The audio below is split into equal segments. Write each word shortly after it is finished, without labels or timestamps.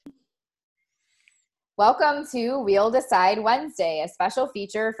Welcome to We'll Decide Wednesday, a special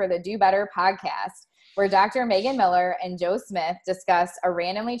feature for the Do Better podcast, where Dr. Megan Miller and Joe Smith discuss a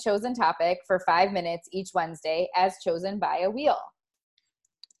randomly chosen topic for 5 minutes each Wednesday as chosen by a wheel.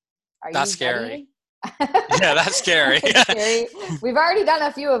 Are That's you scary. ready? Yeah, that's scary. Scary. We've already done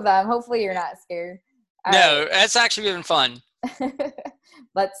a few of them. Hopefully you're not scared. All No, it's actually been fun. right.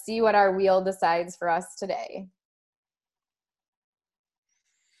 Let's see what our wheel decides for us today.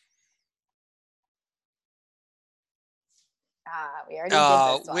 We already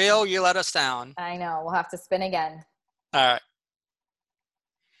did this one. Will, you let us down. I know. We'll have to spin again. All right.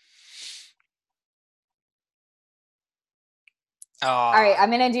 All right, I'm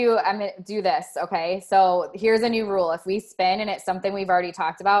gonna do this. Okay, so here's a new rule. If we spin and it's something we've already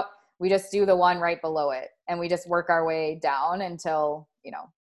talked about, we just do the one right below it, and we just work our way down until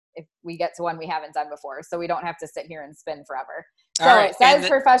if we get to one we haven't done before, so we don't have to sit here and spin forever. So it says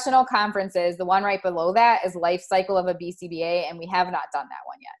professional conferences. The one right below that is life cycle of a BCBA, and we have not done that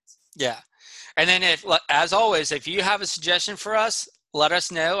one yet. Yeah, and then as always, if you have a suggestion for us, let us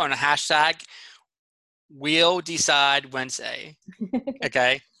know on a hashtag We'll Decide Wednesday.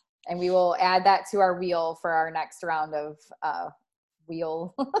 Okay. And we will add that to our wheel for our next round of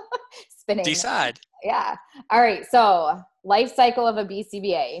wheel spinning. Decide. Yeah. All right. So life cycle of a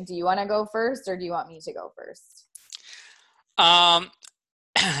BCBA. Do you want to go first or do you want me to go first?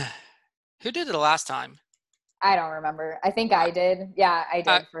 Who did it the last time? I don't remember. I think I did. Yeah, I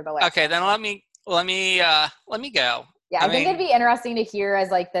did for the last Okay, time. then let me go. Yeah, I think it'd be interesting to hear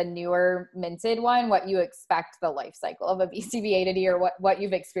as like the newer minted one, what you expect the life cycle of a BCBA to be or what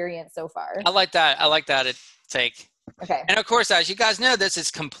you've experienced so far. I like that take. Okay. And of course, as you guys know, this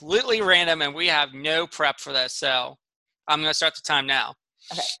is completely random and we have no prep for this. So I'm going to start the time now.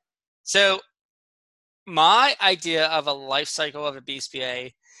 Okay. So my idea of a life cycle of a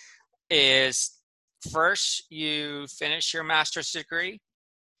BCBA is first you finish your master's degree.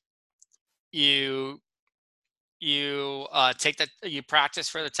 You you practice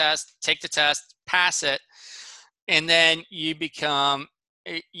for the test, take the test, pass it, and then you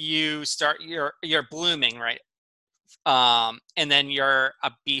start you're blooming, right? And then you're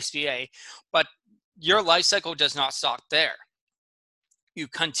a BCBA, but your life cycle does not stop there. You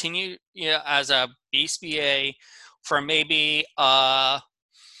continue as a BCBA for maybe a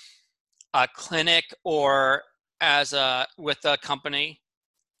clinic or with a company.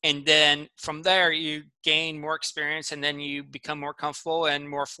 And then from there, you gain more experience, and then you become more comfortable and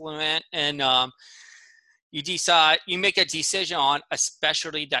more fluent. And you make a decision on a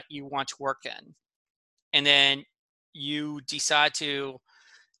specialty that you want to work in, and then you decide to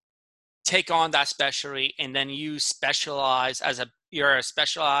take on that specialty, and then you specialize you're a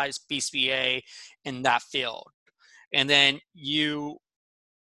specialized BCBA in that field, and then you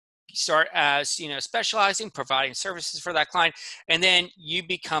start as specializing, providing services for that client, and then you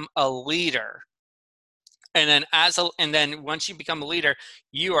become a leader. And then once you become a leader,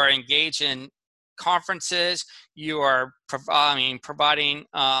 you are engaged in conferences. You are providing.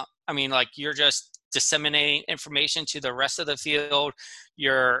 You're just disseminating information to the rest of the field.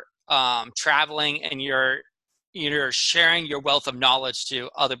 You're traveling, and you're sharing your wealth of knowledge to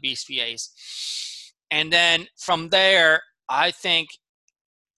other BCBAs. And then from there, I think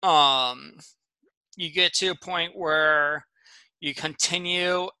you get to a point where you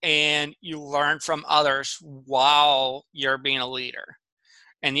continue and you learn from others while you're being a leader,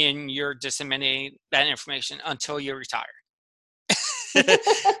 and then you're disseminating that information until you retire.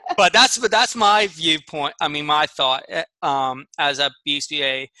 but that's my viewpoint. My thought as a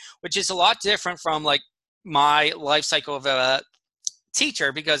BCBA, which is a lot different from like my life cycle of a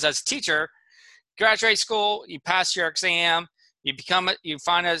teacher, because as a teacher, graduate school, you pass your exam, you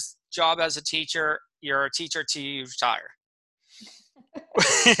find a job as a teacher, you're a teacher till you retire.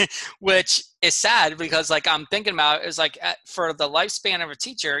 Which is sad, because like I'm thinking about is like for the lifespan of a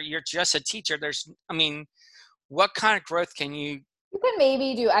teacher, you're just a teacher. What kind of growth can you could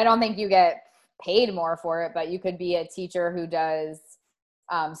maybe do? I don't think you get paid more for it, but you could be a teacher who does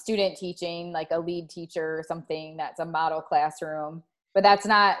student teaching, like a lead teacher or something that's a model classroom. But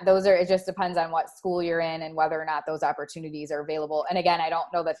it just depends on what school you're in and whether or not those opportunities are available. And again, I don't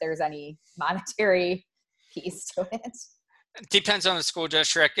know that there's any monetary piece to it. It depends on the school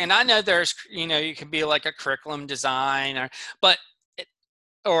district. And I know there's, you can be like a curriculum design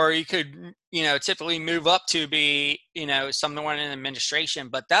or you could, typically move up to be, someone in administration,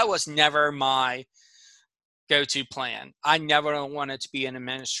 but that was never my go-to plan. I never wanted to be an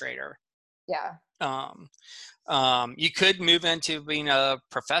administrator. Yeah. You could move into being a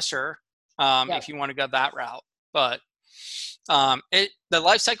professor if you want to go that route, but the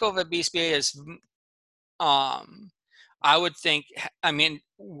life cycle of a BCBA is I would think,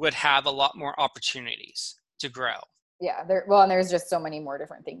 would have a lot more opportunities to grow. Yeah. And there's just so many more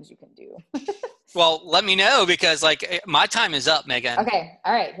different things you can do. Well, let me know, because like my time is up, Megan. Okay.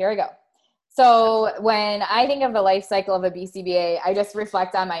 All right, here we go. So when I think of the life cycle of a BCBA, I just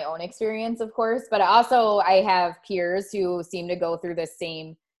reflect on my own experience, of course, but also I have peers who seem to go through the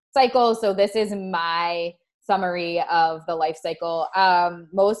same cycle. So this is my summary of the life cycle.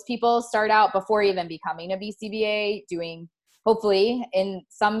 Most people start out before even becoming a BCBA doing, hopefully, in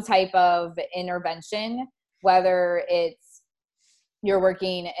some type of intervention, whether it's you're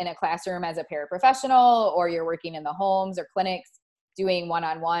working in a classroom as a paraprofessional or you're working in the homes or clinics doing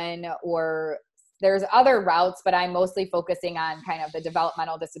one-on-one, or there's other routes, but I'm mostly focusing on kind of the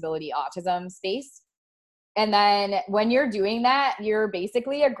developmental disability autism space. And then when you're doing that, you're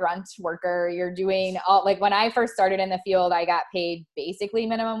basically a grunt worker. You're doing all, like when I first started in the field, I got paid basically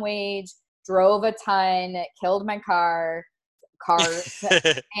minimum wage, drove a ton, killed my cars,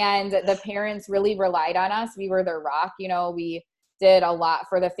 and the parents really relied on us. We were their rock. We did a lot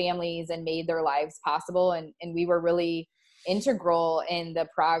for the families and made their lives possible. And we were really integral in the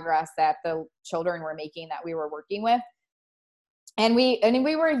progress that the children were making that we were working with. And we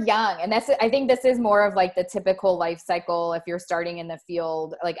were young, and I think this is more of like the typical life cycle. If you're starting in the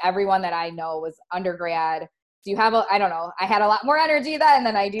field, like everyone that I know was undergrad. Do you have I don't know. I had a lot more energy then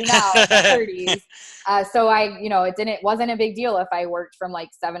than I do now in the 30s. So it wasn't a big deal if I worked from like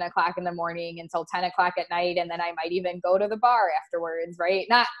 7 o'clock in the morning until 10 o'clock at night. And then I might even go to the bar afterwards, right?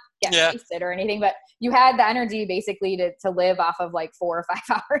 Not get wasted or anything, but you had the energy basically to live off of like 4 or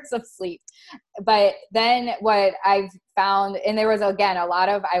 5 hours of sleep. But then what I've found, and there was, again,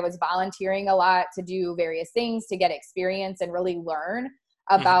 I was volunteering a lot to do various things to get experience and really learn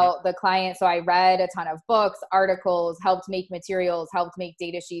about the client. So I read a ton of books, articles, helped make materials, helped make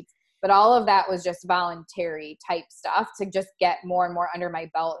data sheets, but all of that was just voluntary type stuff to just get more and more under my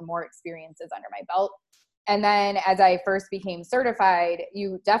belt and more experiences under my belt. And then as I first became certified,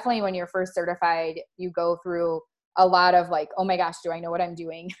 you definitely, when you're first certified, you go through a lot of like, oh my gosh, do I know what I'm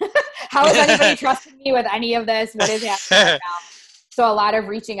doing? How is anybody trusting me with any of this? What is happening right now? So a lot of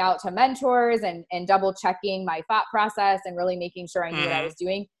reaching out to mentors and double checking my thought process and really making sure I knew what I was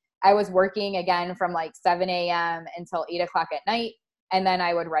doing. I was working again from like 7 a.m. until 8 o'clock at night. And then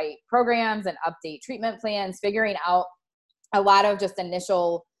I would write programs and update treatment plans, figuring out a lot of just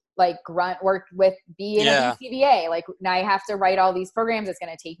initial like grunt work with being a BCBA. Like now I have to write all these programs. It's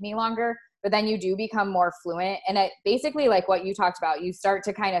going to take me longer, but then you do become more fluent. And it basically, like what you talked about, you start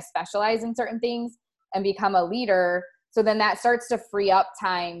to kind of specialize in certain things and become a leader. So then that starts to free up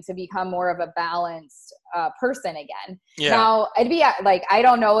time to become more of a balanced person again. Yeah. Now it'd be like, I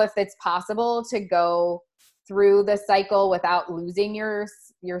don't know if it's possible to go through the cycle without losing your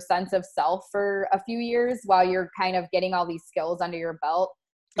sense of self for a few years while you're kind of getting all these skills under your belt.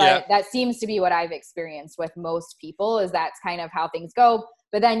 But that seems to be what I've experienced with most people, is that's kind of how things go.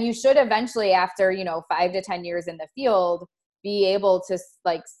 But then you should eventually, after, 5 to 10 years in the field, be able to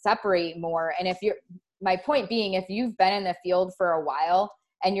like separate more. And my point being, if you've been in the field for a while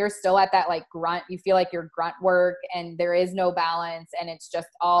and you're still at that like grunt, you feel like you're grunt work and there is no balance and it's just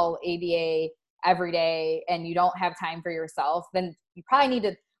all ABA every day and you don't have time for yourself, then you probably need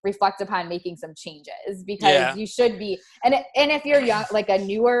to reflect upon making some changes, because you should be. And if you're young, like a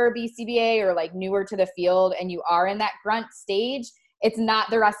newer BCBA or like newer to the field and you are in that grunt stage, it's not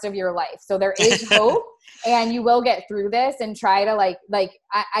the rest of your life. So there is hope and you will get through this, and try to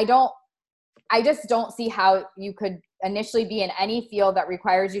I just don't see how you could initially be in any field that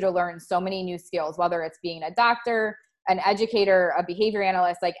requires you to learn so many new skills, whether it's being a doctor, an educator, a behavior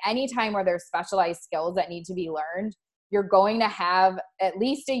analyst, like any time where there's specialized skills that need to be learned, you're going to have at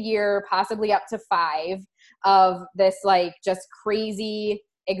least a year, possibly up to 5 of this like just crazy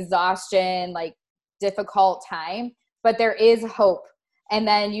exhaustion, like difficult time, but there is hope. And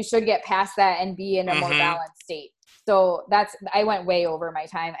then you should get past that and be in a more balanced state. So I went way over my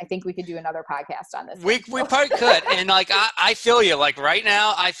time. I think we could do another podcast on this. We probably could. And like, I feel you, like right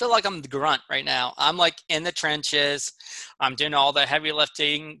now, I feel like I'm the grunt right now. I'm like in the trenches. I'm doing all the heavy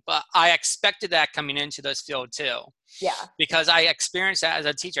lifting, but I expected that coming into this field too. Yeah. Because I experienced that as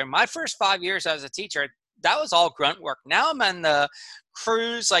a teacher. My first 5 years as a teacher, that was all grunt work. Now I'm on the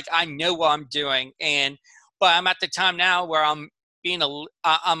cruise. Like I know what I'm doing. But I'm at the time now where I'm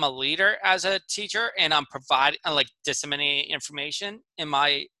a leader as a teacher, and I'm providing like disseminating information in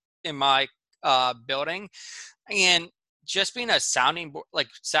my building, and just being a sounding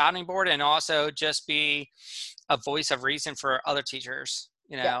board, and also just be a voice of reason for other teachers.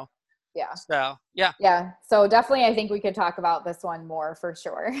 Yeah. So, yeah. Yeah. So definitely, I think we could talk about this one more for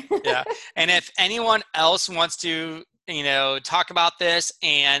sure. Yeah. And if anyone else wants to, talk about this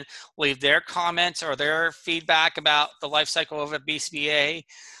and leave their comments or their feedback about the life cycle of a BCBA,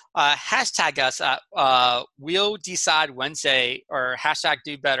 hashtag us at We'll Decide Wednesday or hashtag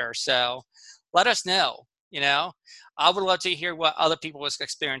Do Better. So let us know. I would love to hear what other people's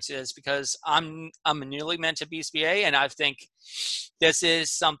experience is, because I'm a newly minted BCBA, and I think this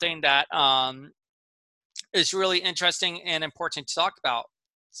is something that is really interesting and important to talk about.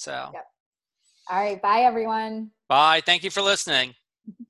 So, yep. All right. Bye, everyone. bye. Thank you for listening.